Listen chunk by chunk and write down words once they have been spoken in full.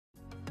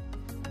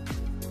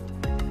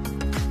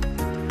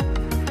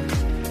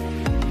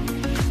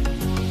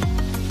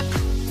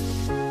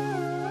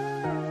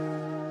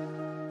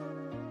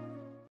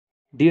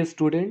Dear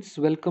students,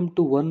 welcome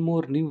to one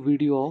more new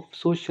video of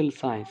social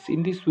science.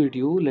 In this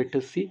video, let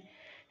us see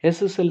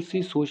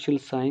SSLC social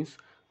science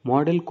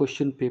model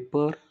question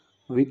paper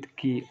with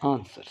key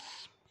answers.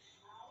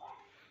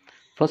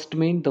 First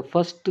main, the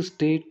first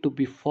state to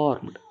be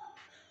formed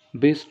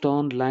based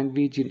on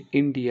language in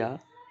India,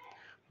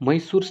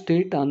 Mysore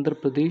state, Andhra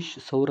Pradesh,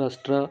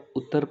 Saurashtra,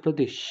 Uttar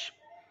Pradesh.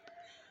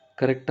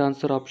 Correct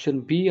answer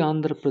option B,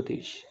 Andhra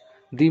Pradesh.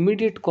 The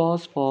immediate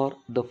cause for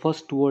the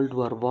First World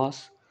War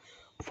was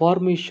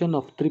formation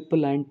of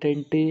Triple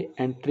Entente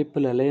and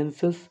Triple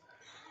Alliances.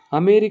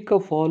 America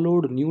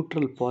followed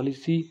neutral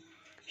policy,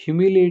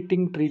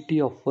 humiliating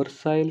Treaty of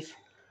Versailles,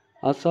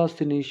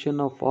 assassination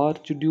of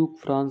Archduke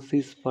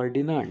Francis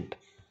Ferdinand.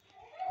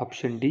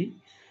 Option D,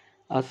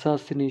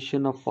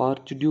 assassination of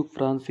Archduke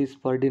Francis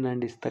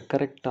Ferdinand is the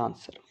correct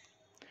answer.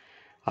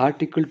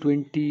 Article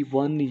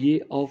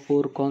 21A of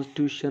our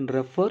Constitution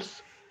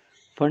refers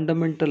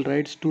fundamental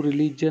rights to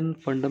religion,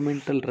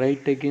 fundamental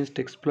right against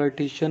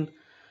exploitation,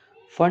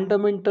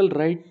 fundamental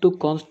right to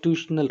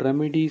constitutional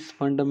remedies,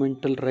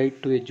 fundamental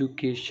right to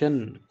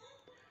education.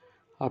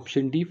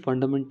 Option D,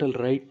 fundamental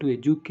right to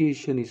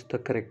education is the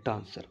correct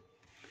answer.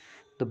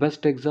 The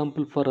best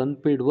example for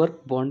unpaid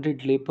work,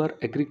 bonded labor,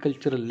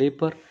 agricultural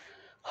labor,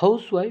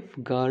 housewife,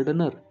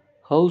 gardener,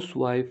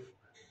 housewife.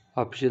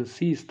 Option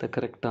C is the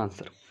correct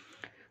answer.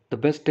 The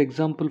best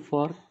example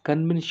for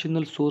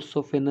conventional source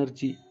of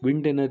energy,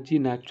 wind energy,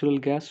 natural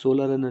gas,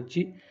 solar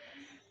energy,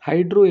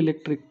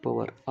 hydroelectric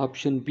power.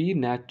 Option B,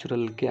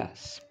 natural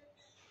gas.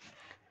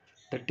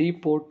 The tea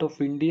port of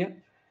India,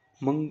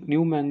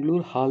 New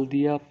Mangalore,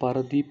 Haldia,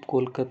 Paradeep,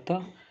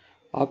 Kolkata.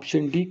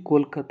 Option D,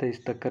 Kolkata is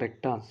the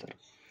correct answer.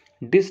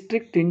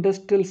 District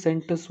industrial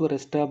centers were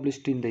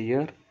established in the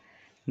year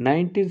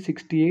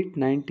 1968,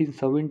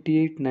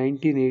 1978,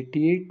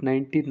 1988,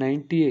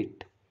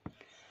 1998.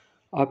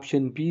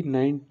 Option B,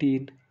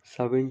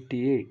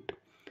 1978.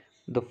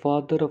 The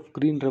father of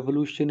Green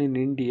Revolution in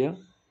India,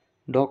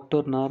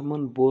 Dr.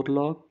 Norman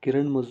Borlaug,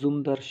 Kiran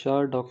Mazumdar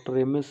Shah, Dr.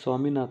 M.S.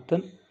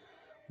 Swaminathan,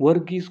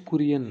 Verghese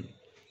Kurian.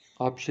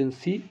 Option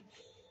C,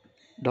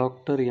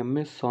 Dr.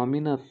 M.S.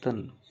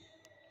 Swaminathan.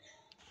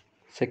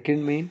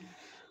 Second main,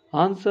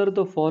 answer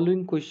the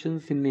following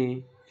questions in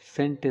a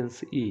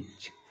sentence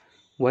each.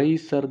 Why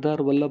is Sardar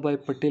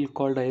Vallabhbhai Patel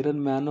called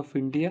Iron Man of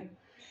India?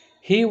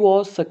 He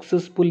was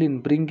successful in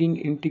bringing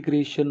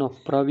integration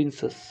of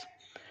provinces.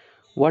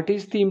 What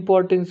is the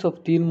importance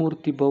of Teen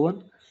Murti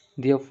Bhavan?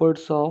 The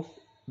efforts of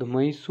the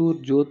Mysore,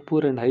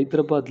 Jodhpur and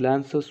Hyderabad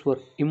lancers were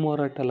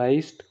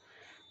immortalized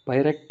by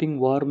erecting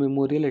war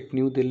memorial at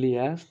New Delhi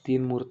as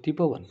Teen Murti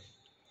Bhavan.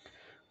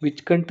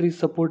 Which country is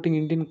supporting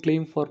Indian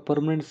claim for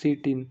permanent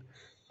seat in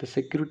the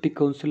Security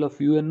Council of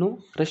UNO?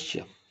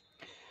 Russia.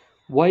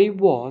 Why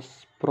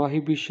was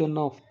prohibition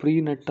of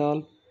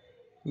prenatal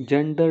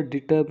Gender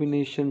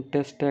Determination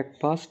Test Act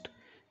passed?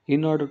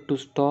 In order to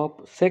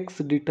stop sex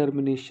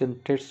determination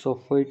tests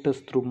of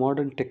fetus through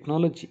modern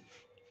technology.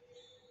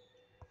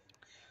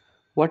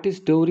 What is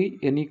dowry?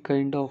 Any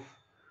kind of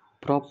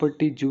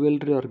property,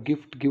 jewelry or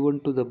gift given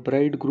to the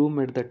bridegroom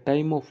at the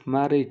time of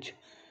marriage,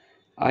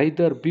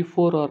 either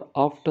before or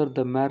after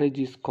the marriage,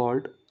 is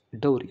called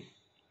dowry.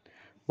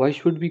 Why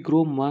should we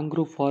grow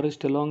mangrove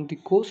forest along the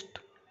coast?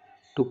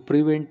 To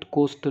prevent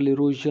coastal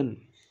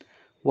erosion.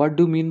 What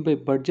do you mean by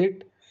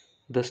budget?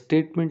 The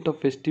statement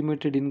of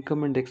estimated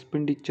income and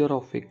expenditure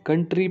of a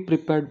country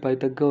prepared by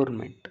the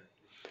government.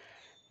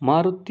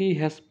 Maruti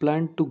has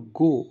planned to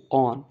go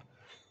on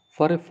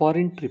for a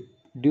foreign trip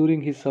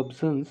during his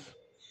absence.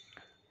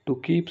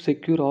 To keep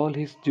secure all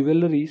his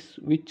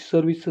jewelries, which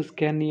services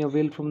can he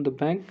avail from the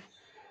bank?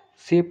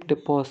 Safe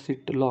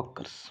deposit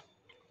lockers.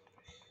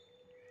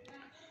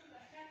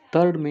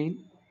 Third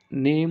main,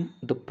 name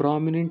the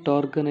prominent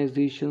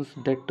organizations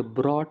that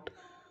brought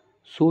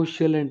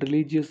social and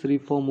religious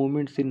reform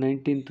movements in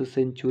 19th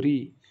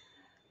century.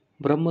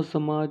 Brahma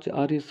Samaj,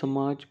 Arya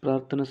Samaj,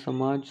 Prarthana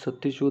Samaj,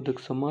 Satyashodhak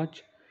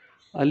Samaj,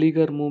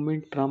 Aligarh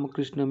Movement,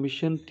 Ramakrishna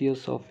Mission,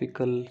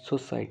 Theosophical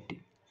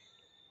Society.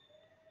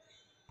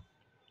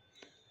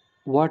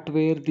 What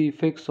were the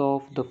effects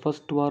of the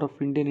First War of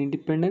Indian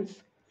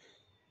Independence?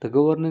 The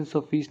governance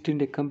of East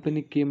India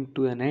Company came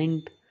to an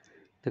end.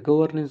 The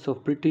governance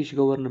of British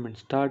government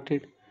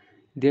started.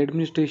 The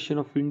administration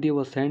of India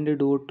was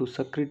handed over to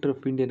Secretary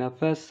of Indian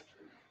Affairs.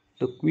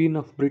 The Queen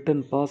of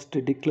Britain passed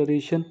a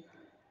declaration.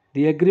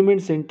 The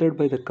agreements entered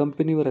by the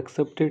company were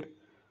accepted.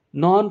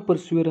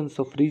 Non-pursuance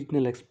of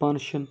regional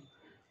expansion,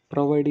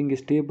 providing a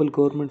stable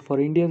government for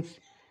Indians,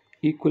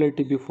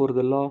 equality before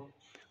the law,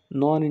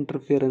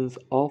 non-interference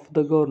of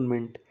the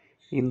government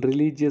in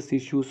religious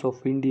issues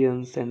of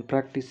Indians and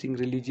practicing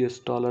religious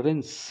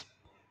tolerance.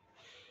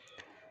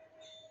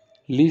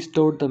 List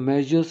out the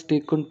measures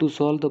taken to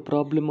solve the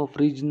problem of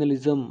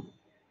regionalism.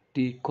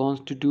 The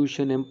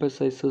Constitution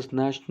emphasizes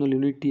national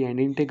unity and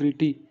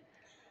integrity.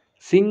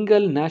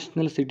 Single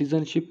national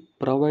citizenship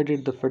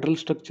provided the federal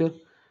structure.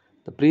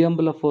 The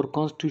preamble of our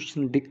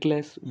Constitution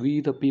declares, "We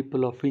the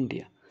people of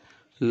India,"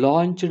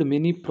 launched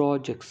many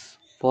projects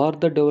for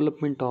the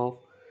development of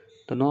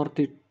the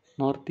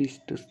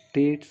Northeast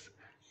states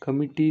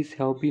committees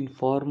have been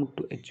formed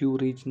to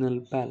achieve regional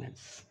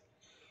balance.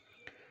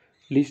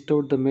 List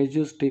out the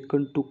measures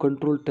taken to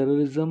control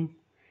terrorism.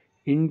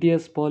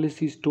 India's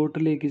policy is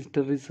totally against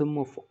terrorism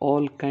of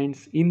all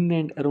kinds in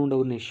and around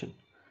our nation.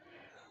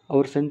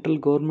 Our central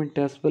government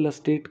as well as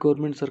state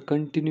governments are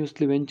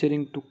continuously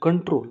venturing to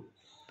control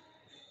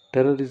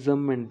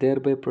terrorism and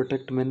thereby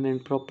protect men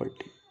and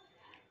property.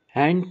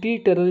 Anti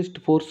terrorist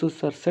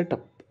forces are set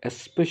up,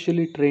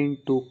 especially trained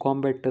to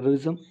combat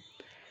terrorism.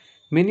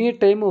 Many a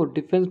time, our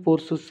defense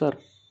forces are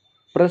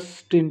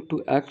pressed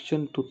into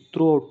action to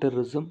throw out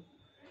terrorism.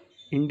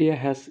 India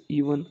has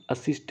even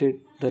assisted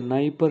the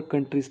neighbor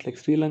countries like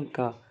Sri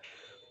Lanka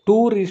to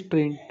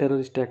restrain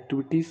terrorist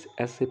activities.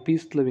 As a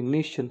peace loving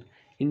nation,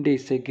 India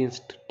is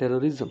against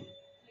terrorism.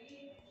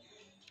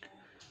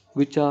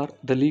 Which are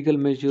the legal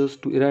measures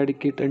to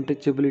eradicate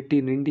untouchability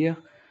in India?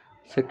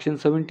 Section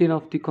 17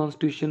 of the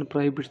Constitution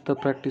prohibits the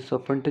practice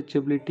of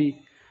untouchability.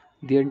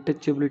 The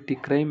Untouchability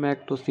Crime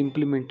Act was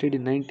implemented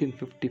in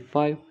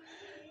 1955.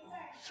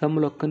 Some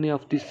lacuna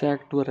of this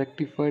act were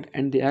rectified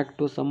and the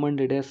act was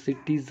amended as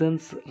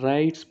Citizens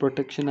Rights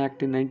Protection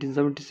Act in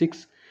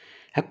 1976.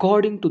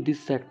 According to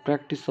this act,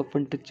 practice of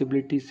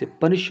untouchability is a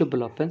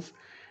punishable offense.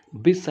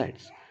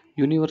 Besides,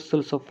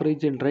 universal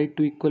suffrage and right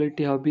to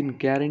equality have been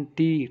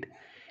guaranteed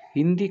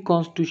in the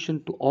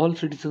constitution to all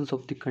citizens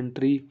of the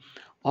country.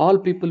 All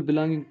people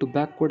belonging to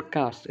backward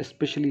castes,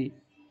 especially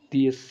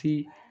the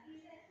SC,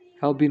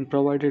 have been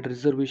provided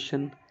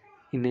reservation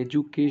in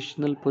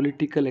educational,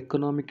 political,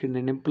 economic and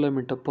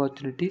employment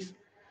opportunities.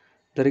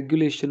 The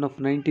regulation of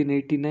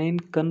 1989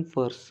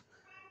 confers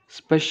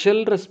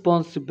special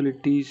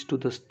responsibilities to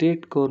the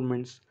state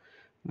governments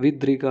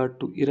with regard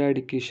to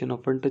eradication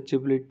of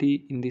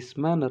untouchability. In this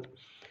manner,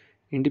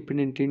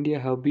 independent India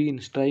have been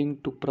striving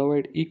to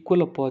provide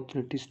equal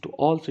opportunities to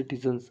all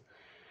citizens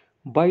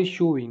by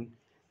showing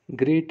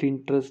great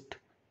interest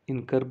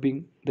in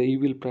curbing the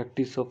evil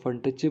practice of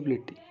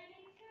untouchability.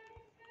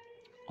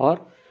 Or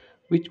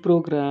which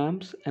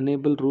programs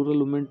enable rural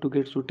women to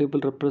get suitable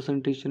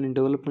representation in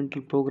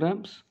developmental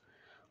programs?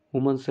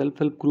 Women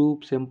self-help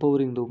groups,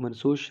 empowering the women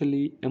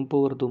socially,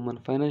 empower the women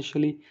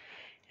financially,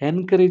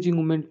 encouraging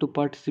women to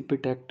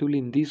participate actively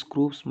in these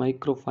groups.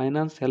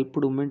 Microfinance helped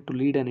women to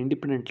lead an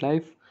independent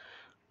life,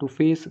 to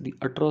face the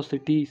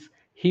atrocities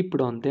heaped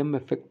on them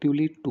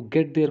effectively, to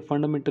get their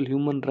fundamental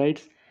human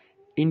rights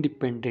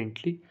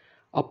independently.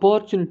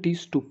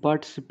 Opportunities to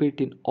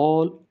participate in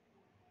all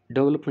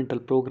developmental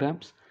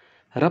programs,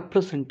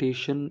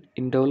 representation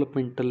in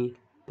developmental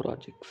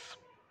projects.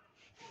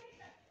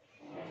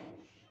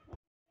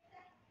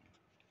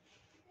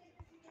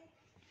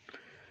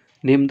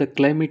 Name the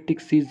climatic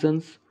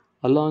seasons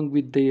along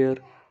with their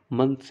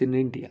months in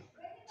India.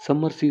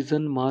 Summer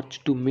season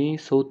March to May,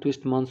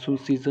 southwest monsoon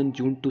season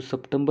June to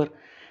September,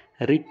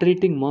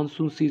 retreating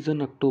monsoon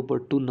season October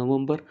to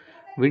November,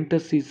 winter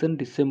season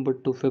December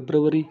to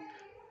February.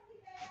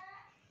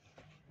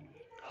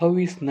 How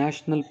is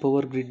national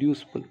power grid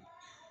useful?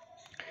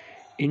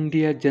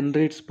 India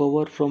generates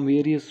power from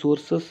various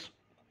sources.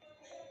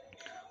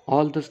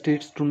 All the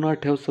states do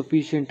not have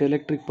sufficient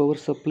electric power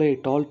supply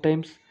at all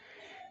times.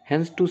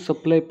 Hence, to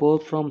supply power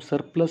from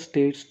surplus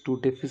states to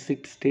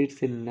deficit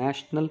states, a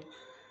national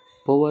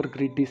power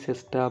grid is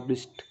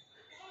established.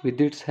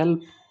 With its help,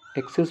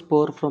 excess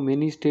power from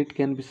any state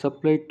can be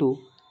supplied to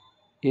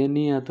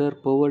any other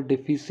power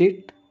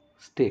deficit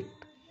state.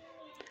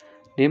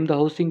 Name the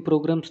housing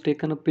programs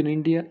taken up in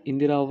India: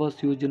 Indira Awas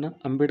Yojana,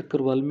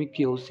 Ambedkar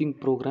Valmiki Housing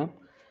Program,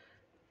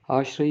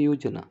 Ashray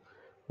Yojana.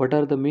 What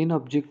are the main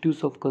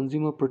objectives of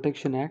Consumer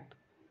Protection Act?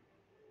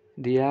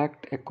 The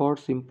Act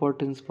accords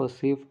importance for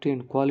safety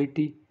and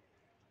quality,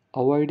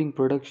 avoiding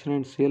production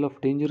and sale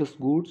of dangerous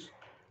goods,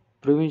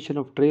 prevention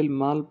of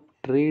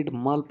trade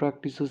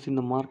malpractices in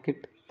the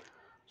market,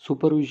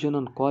 supervision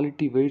on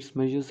quality, weights,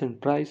 measures,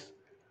 and price,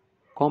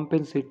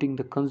 compensating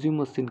the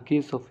consumers in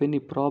case of any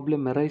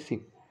problem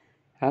arising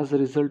as a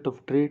result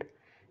of trade,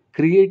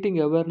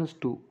 creating awareness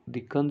to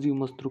the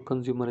consumers through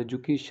consumer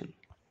education.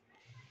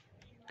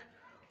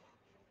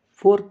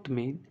 Fourth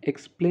main,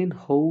 explain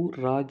how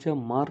Raja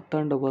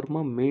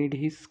Martandavarma made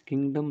his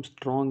kingdom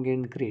strong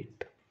and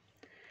great.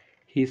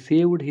 He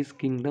saved his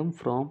kingdom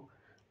from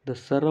the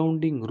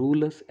surrounding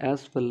rulers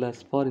as well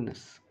as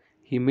foreigners.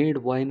 He made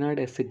Wayanad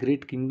as a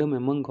great kingdom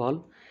among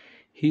all.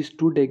 He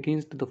stood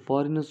against the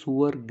foreigners who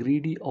were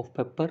greedy of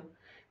pepper.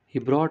 He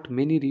brought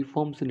many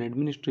reforms in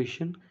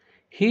administration.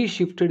 He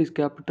shifted his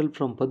capital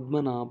from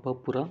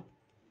Padmanabhapura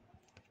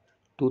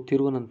to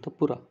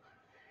Thiruvanantapura.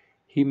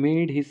 He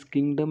made his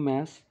kingdom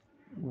as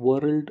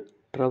world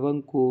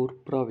Travancore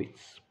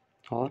province.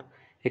 Or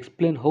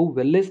explain how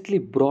Wellesley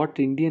brought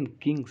Indian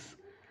kings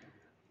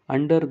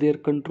under their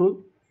control.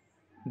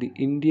 The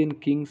Indian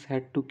kings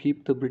had to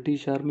keep the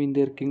British army in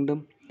their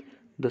kingdom.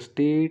 The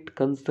state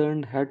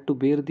concerned had to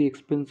bear the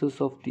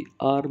expenses of the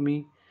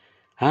army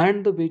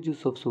and the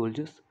wages of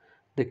soldiers.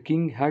 The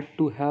king had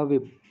to have a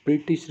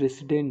British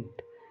resident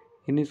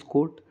in his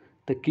court.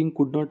 The king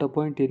could not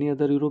appoint any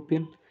other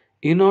European.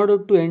 In order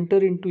to enter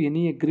into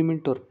any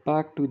agreement or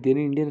pact with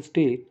any Indian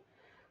state,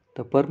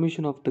 the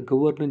permission of the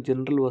Governor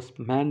General was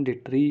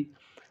mandatory.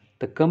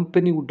 The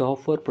company would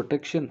offer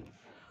protection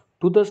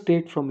to the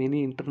state from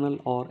any internal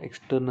or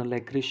external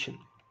aggression.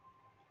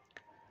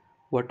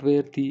 What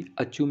were the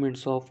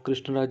achievements of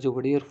Krishnaraja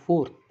Vadiyar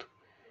IV?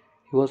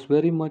 He was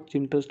very much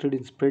interested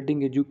in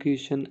spreading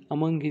education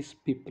among his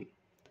people.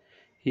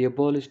 He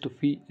abolished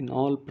fee in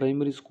all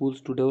primary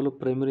schools to develop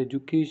primary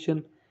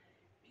education.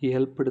 He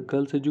helped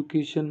girls'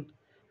 education.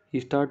 He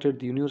started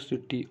the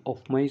University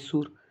of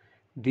Mysore.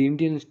 The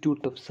Indian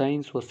Institute of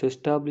Science was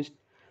established.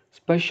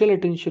 Special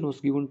attention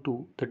was given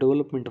to the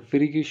development of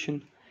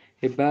irrigation.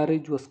 A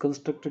barrage was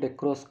constructed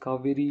across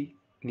Kaveri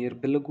near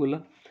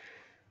Belagula.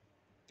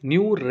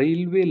 New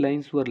railway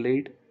lines were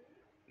laid.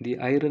 The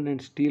iron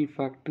and steel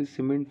factory,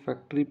 cement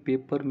factory,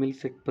 paper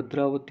mills at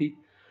Bhadravati,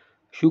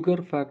 sugar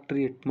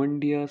factory at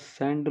Mandya,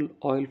 sandal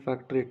oil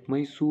factory at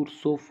Mysore,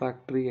 soap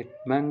factory at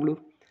Mangalore,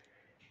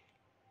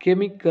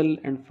 chemical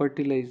and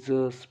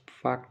fertilizers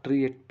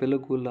factory at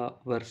Pelagula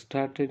were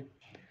started.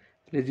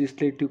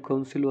 Legislative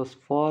council was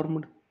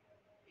formed.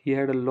 He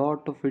had a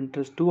lot of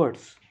interest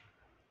towards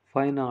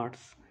fine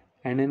arts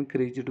and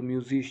encouraged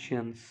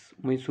musicians.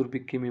 Mysore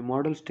became a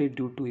model state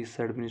due to his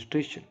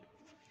administration.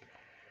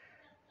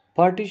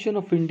 Partition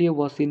of India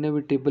was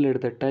inevitable at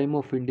the time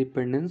of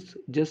independence,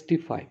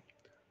 justified.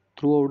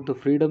 Throughout the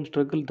freedom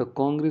struggle, the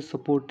Congress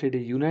supported a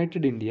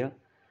united India.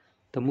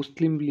 The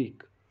Muslim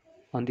League,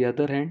 on the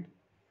other hand,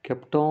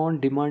 kept on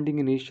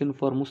demanding a nation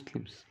for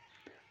Muslims.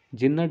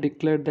 Jinnah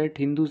declared that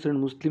Hindus and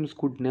Muslims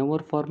could never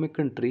form a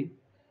country.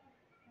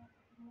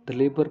 The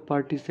Labour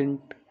Party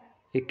sent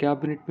a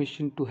cabinet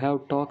mission to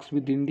have talks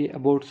with India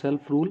about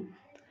self rule.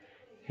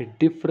 A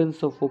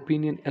difference of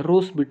opinion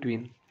arose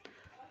between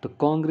the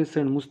Congress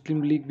and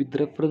Muslim League with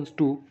reference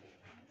to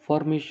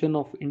formation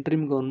of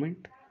interim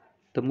government.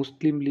 The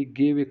Muslim League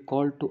gave a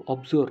call to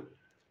observe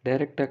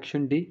direct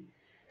action day.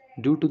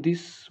 Due to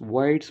this,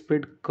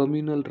 widespread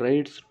communal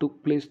riots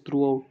took place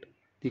throughout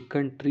the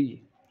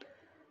country.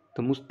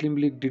 The Muslim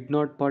League did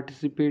not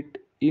participate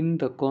in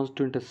the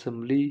Constituent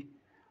Assembly.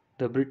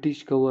 The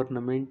British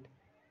government,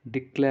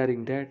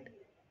 declaring that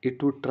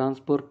it would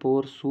transfer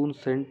power, soon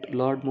sent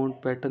Lord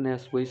Mountbatten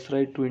as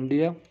Viceroy to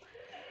India.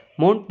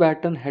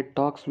 Mountbatten had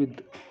talks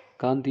with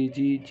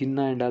Gandhiji,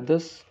 Jinnah and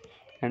others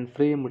and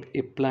framed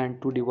a plan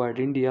to divide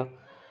India.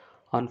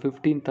 On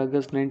 15th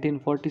August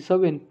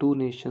 1947, two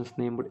nations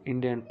named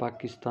India and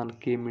Pakistan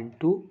came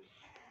into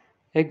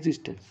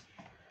existence.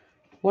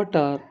 What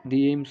are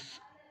the aims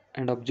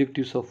and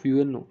objectives of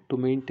UNO? To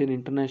maintain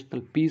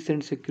international peace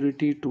and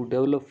security, to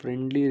develop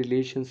friendly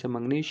relations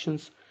among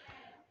nations,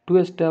 to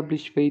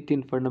establish faith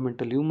in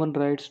fundamental human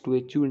rights, to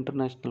achieve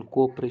international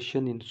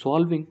cooperation in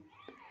solving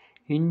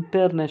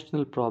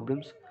international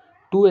problems,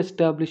 to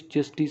establish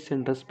justice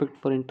and respect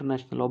for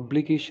international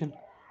obligation,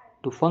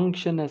 to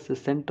function as a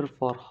center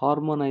for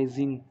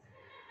harmonizing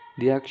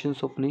the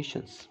actions of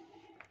nations.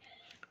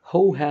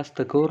 How has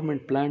the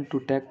government planned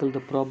to tackle the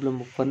problem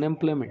of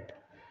unemployment?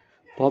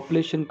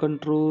 Population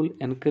control,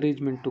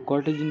 encouragement to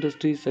cottage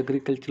industries,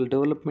 agricultural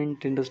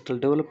development, industrial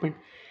development,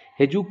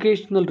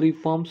 educational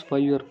reforms,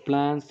 5-year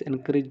plans,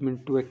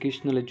 encouragement to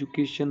vocational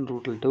education,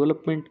 rural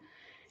development,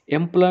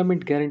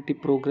 employment guarantee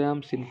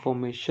programs,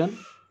 information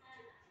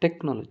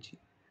technology.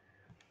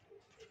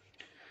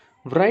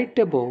 Write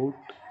about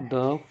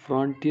the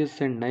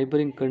frontiers and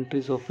neighboring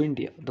countries of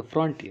India. The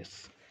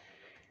frontiers.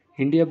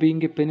 India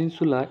being a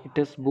peninsula, it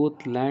has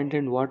both land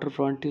and water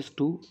frontiers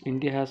too.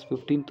 India has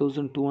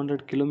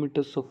 15,200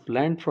 kilometers of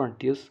land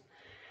frontiers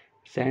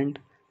and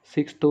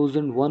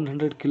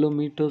 6,100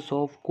 kilometers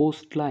of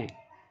coastline.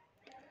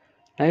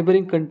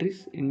 Neighboring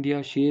countries,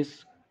 India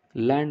shares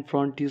land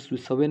frontiers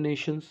with 7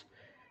 nations.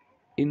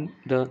 In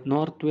the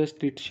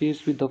northwest, it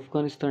shares with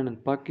Afghanistan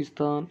and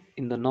Pakistan.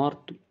 In the north,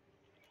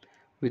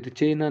 with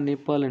China,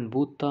 Nepal, and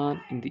Bhutan.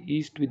 In the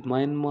east, with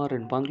Myanmar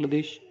and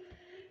Bangladesh.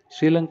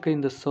 Sri Lanka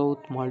in the south,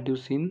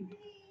 Maldives in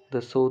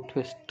the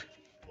southwest.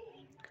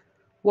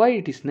 Why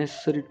it is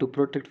necessary to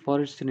protect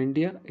forests in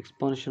India?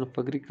 Expansion of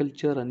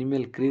agriculture,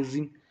 animal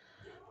grazing,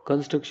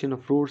 construction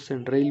of roads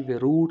and railway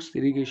routes,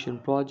 irrigation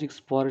projects,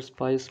 forest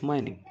fires,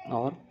 mining.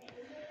 Or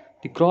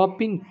the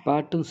cropping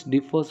patterns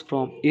differs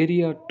from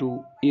area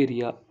to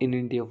area in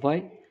India.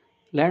 Why?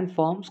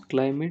 Landforms,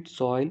 climate,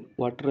 soil,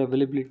 water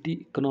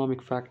availability,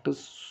 economic factors,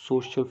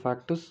 social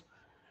factors,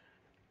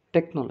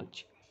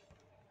 technology.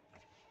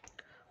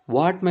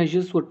 What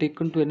measures were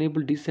taken to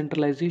enable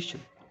decentralization?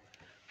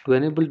 To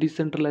enable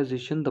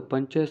decentralization, the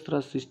Panchayat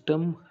Raj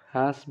system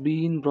has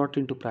been brought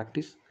into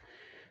practice.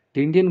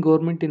 The Indian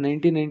government in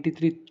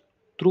 1993,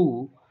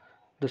 through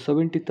the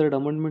 73rd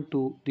Amendment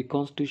to the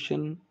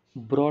Constitution,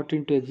 brought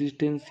into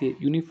existence a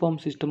uniform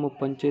system of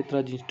Panchayat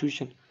Raj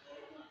institutions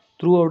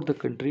throughout the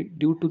country.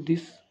 Due to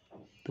this,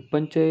 the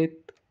Panchayat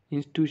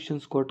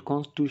institutions got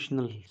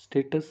constitutional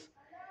status.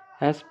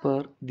 As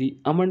per the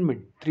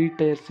amendment,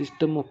 three-tier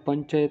system of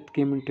Panchayat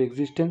came into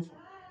existence.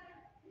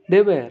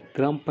 They were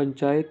Gram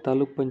Panchayat,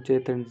 Taluk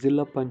Panchayat and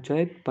Zilla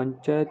Panchayat.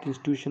 Panchayat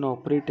institutions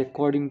operate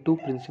according to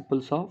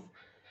principles of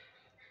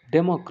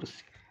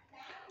democracy.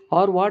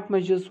 Or what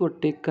measures were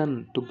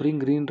taken to bring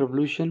green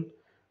revolution?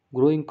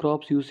 Growing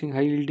crops using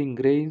high yielding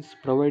grains,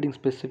 providing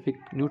specific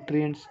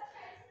nutrients,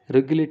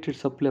 regulated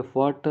supply of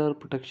water,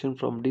 protection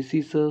from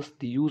diseases,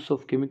 the use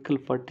of chemical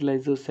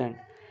fertilizers and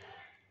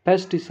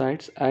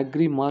pesticides,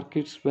 agri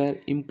markets were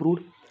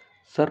improved,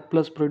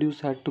 surplus produce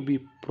had to be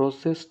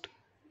processed,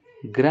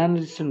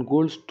 granaries and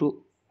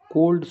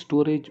cold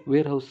storage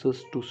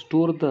warehouses to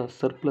store the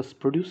surplus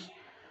produce,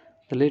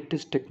 the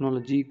latest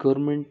technology,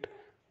 government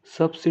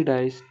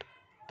subsidized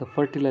the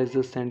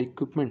fertilizers and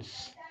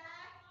equipments.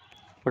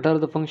 What are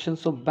the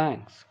functions of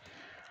banks?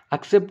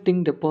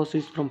 Accepting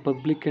deposits from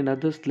public and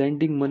others,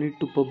 lending money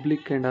to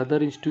public and other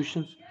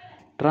institutions,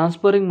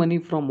 transferring money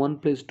from one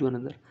place to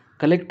another,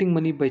 collecting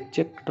money by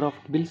check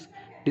draft bills,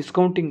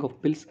 discounting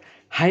of bills,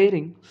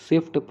 hiring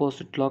safe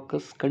deposit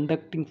lockers,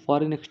 conducting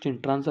foreign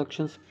exchange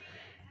transactions,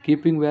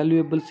 keeping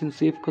valuables in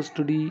safe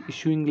custody,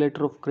 issuing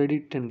letter of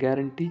credit and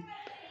guarantee,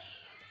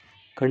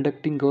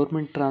 conducting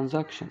government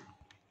transaction.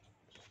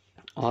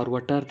 Or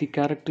what are the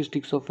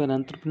characteristics of an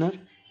entrepreneur?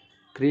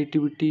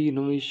 Creativity,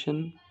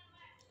 innovation,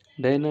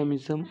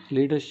 dynamism,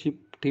 leadership,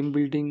 team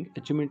building,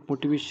 achievement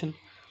motivation,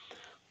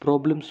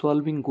 problem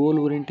solving, goal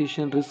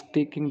orientation, risk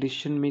taking,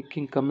 decision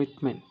making,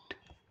 commitment.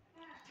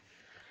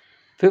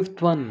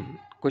 Fifth one,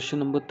 question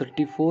number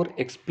 34.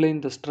 Explain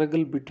the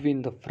struggle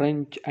between the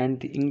French and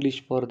the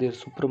English for their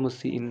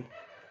supremacy in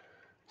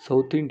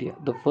South India.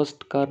 The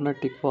first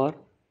Carnatic War.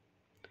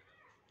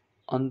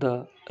 On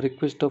the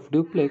request of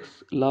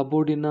Dupleix,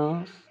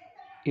 Labodina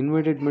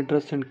invaded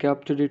Madras and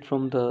captured it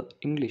from the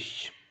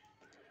English.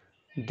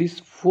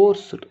 This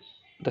forced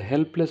the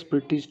helpless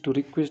British to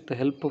request the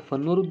help of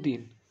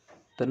Anuruddin,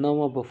 the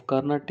Nawab of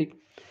Carnatic.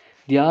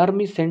 The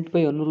army sent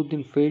by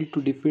Anuruddin failed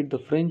to defeat the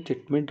French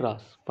at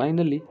Madras.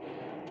 Finally,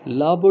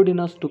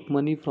 Labodinas took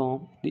money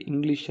from the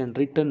English and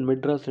returned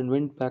Madras and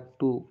went back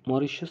to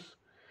Mauritius.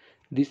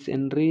 This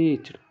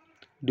enraged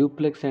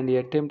Dupleix and he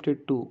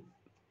attempted to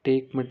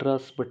take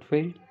Madras but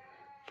failed.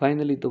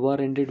 Finally, the war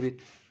ended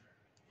with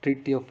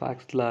Treaty of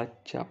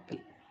Aix-la-Chapelle.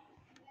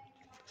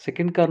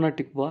 Second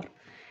Carnatic War.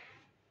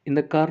 In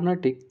the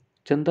Carnatic,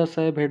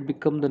 Chanda-Sahib had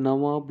become the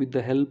Nawab with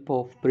the help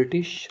of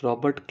British.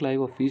 Robert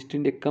Clive of East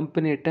India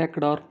Company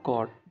attacked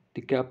Arcot,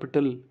 the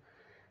capital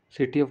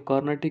city of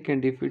Carnatic,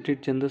 and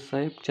defeated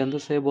Chanda-Sahib.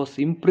 Chanda-Sahib was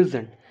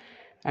imprisoned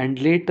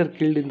and later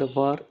killed in the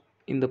war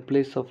in the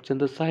place of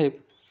Chanda-Sahib.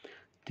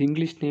 The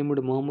English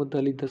named Muhammad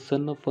Ali, the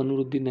son of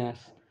Anuruddin, as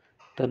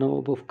the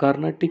Nawab of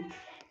Carnatic.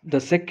 The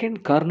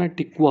Second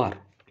Carnatic War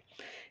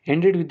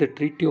ended with the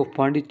Treaty of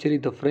Pondicherry.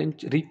 The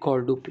French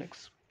recalled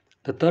Dupleix.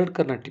 The Third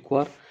Carnatic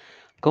War,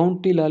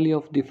 Count Lally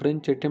of the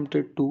French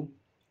attempted to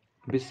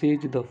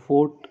besiege the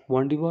Fort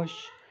Vandivash.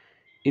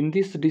 In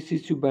this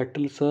decisive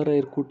battle, Sir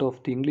Eyrecourt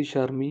of the English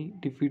army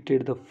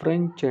defeated the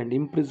French and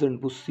imprisoned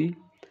Bussy.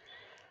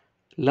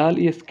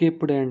 Lally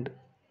escaped and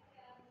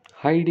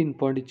hid in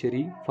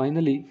Pondicherry.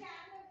 Finally,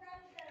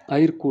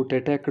 Eyrecourt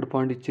attacked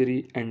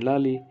Pondicherry and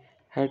Lally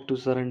had to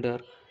surrender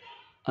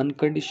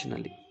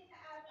unconditionally.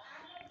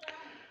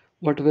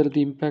 What were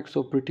the impacts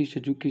of British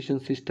education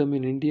system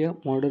in India?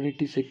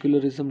 Modernity,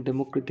 secularism,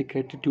 democratic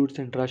attitudes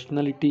and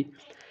rationality.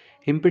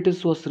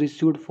 Impetus was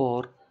received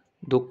for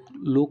the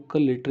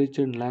local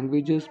literature and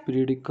languages.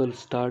 Periodicals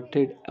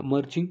started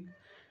emerging.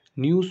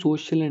 New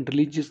social and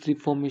religious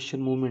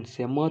reformation movements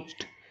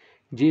emerged.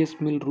 J.S.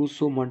 Mill,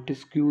 Rousseau,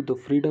 Montesquieu, the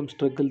freedom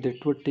struggle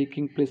that were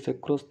taking place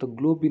across the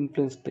globe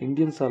influenced the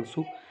Indians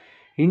also.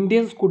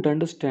 Indians could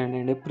understand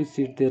and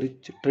appreciate their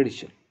rich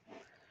tradition.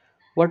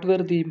 What were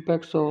the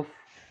impacts of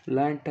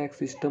land tax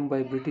system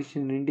by British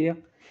in India?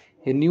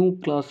 A new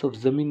class of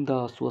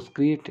zamindars was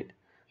created.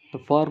 The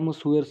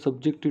farmers who were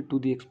subjected to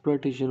the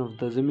exploitation of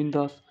the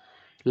zamindars,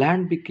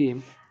 land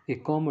became a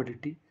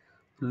commodity.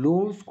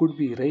 Loans could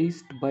be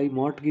raised by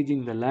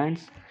mortgaging the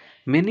lands.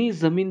 Many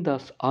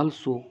zamindars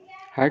also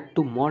had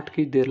to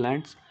mortgage their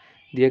lands.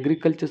 The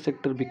agriculture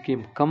sector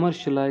became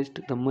commercialized.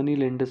 The money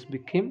lenders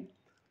became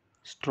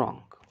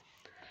strong.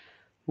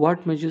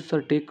 What measures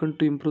are taken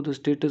to improve the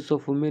status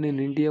of women in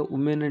India?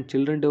 Women and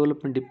Children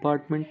Development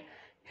Department,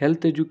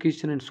 health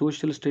education and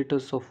social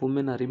status of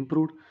women are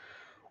improved.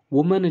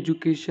 Women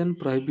Education,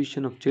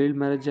 Prohibition of Child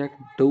Marriage Act,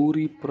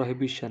 Dowry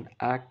Prohibition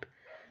Act,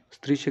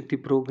 Stree Shakti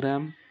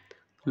Program,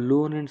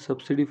 Loan and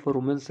Subsidy for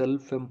Women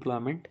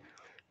Self-Employment,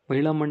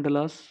 Mahila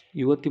Mandalas,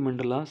 Yuvati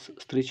Mandalas,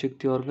 Stree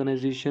Shakti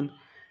Organization,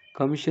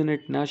 Commission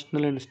at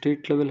national and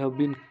state level have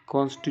been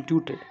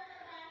constituted.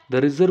 The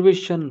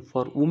reservation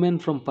for women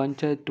from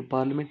Panchayat to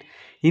Parliament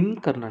in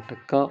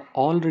Karnataka,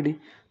 already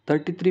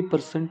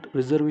 33%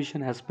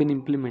 reservation has been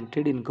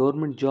implemented. In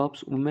government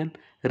jobs, women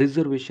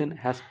reservation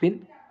has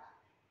been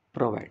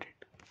provided.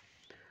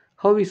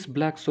 How is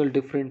black soil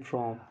different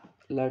from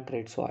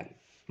laterite soil?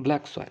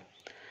 Black soil.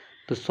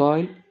 The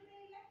soil,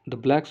 the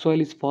black soil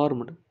is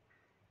formed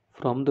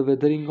from the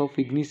weathering of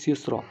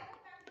igneous rock.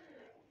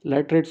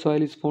 Laterite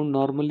soil is found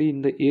normally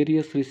in the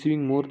areas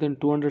receiving more than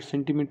 200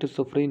 centimeters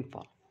of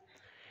rainfall.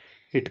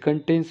 It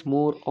contains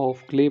more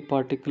of clay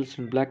particles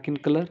and black in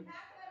color.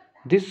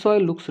 This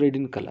soil looks red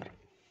in color.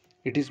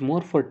 It is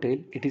more fertile,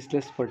 it is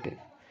less fertile.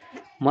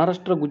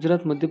 Maharashtra,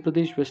 Gujarat, Madhya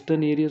Pradesh,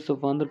 western areas of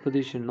Andhra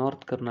Pradesh and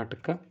North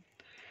Karnataka.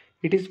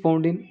 It is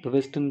found in the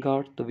Western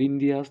Ghats, the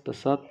Vindhyas, the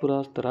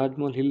Satpuras, the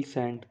Rajmahal Hills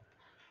and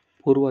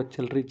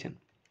Purvachal region.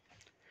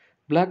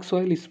 Black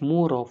soil is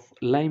more of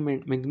lime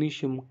and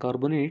magnesium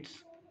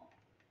carbonates.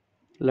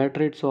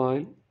 Laterite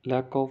soil,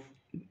 lack of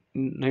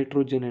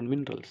nitrogen and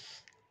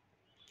minerals.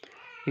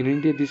 In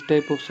India, this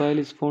type of soil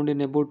is found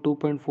in about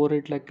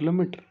 2.48 lakh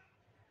kilometer.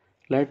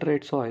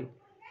 Laterite soil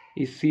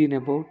is seen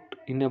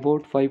in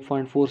about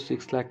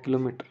 5.46 lakh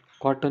kilometer.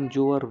 Cotton,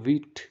 jowar,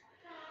 wheat,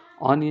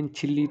 onion,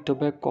 chili,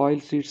 tobacco,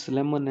 oilseeds,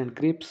 lemon and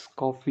grapes,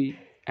 coffee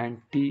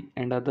and tea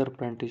and other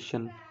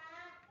plantation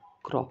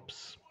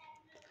crops.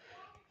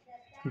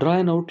 Draw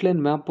an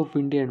outline map of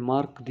India and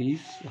mark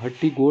these: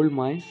 Hatti gold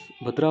mines,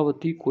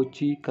 Bhadravati,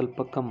 Kochi,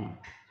 Kalpakam.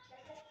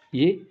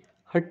 A.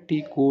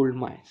 Hatti gold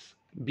mines.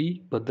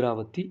 B.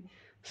 Bhadravati.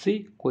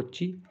 C.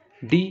 Kochi.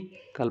 D.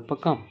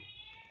 Kalpakam.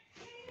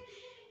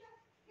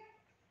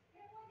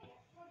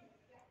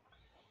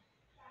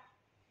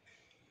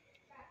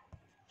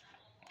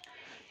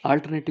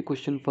 Alternative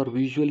question for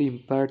visually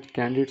impaired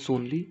candidates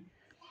only.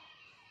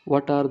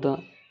 What are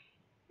the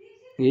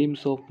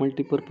aims of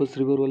multipurpose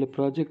river valley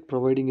project?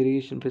 Providing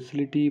irrigation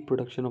facility,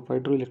 production of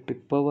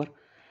hydroelectric power,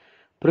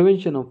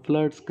 prevention of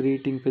floods,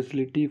 creating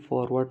facility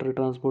for water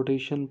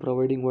transportation,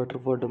 providing water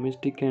for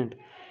domestic and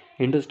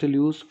industrial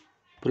use,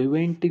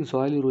 preventing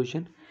soil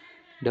erosion,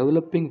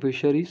 developing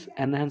fisheries,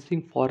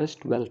 enhancing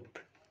forest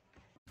wealth.